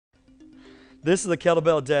This is the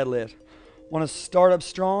kettlebell deadlift. Want to start up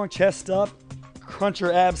strong, chest up, crunch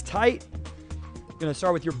your abs tight. You're gonna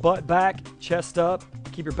start with your butt back, chest up,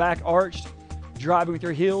 keep your back arched, driving with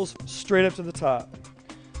your heels straight up to the top.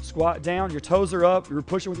 Squat down, your toes are up, you're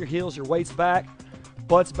pushing with your heels, your weight's back,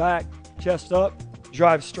 butt's back, chest up,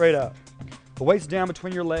 drive straight up. The weight's down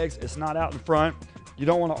between your legs, it's not out in front. You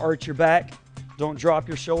don't want to arch your back, don't drop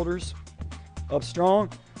your shoulders. Up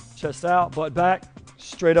strong, chest out, butt back,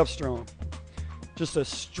 straight up strong. Just a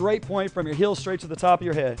straight point from your heels straight to the top of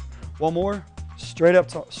your head. One more, straight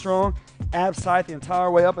up strong, abs tight the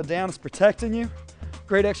entire way up and down. It's protecting you.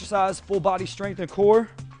 Great exercise, full body strength and core.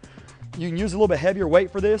 You can use a little bit heavier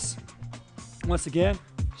weight for this. Once again,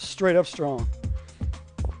 straight up strong.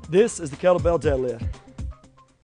 This is the kettlebell deadlift.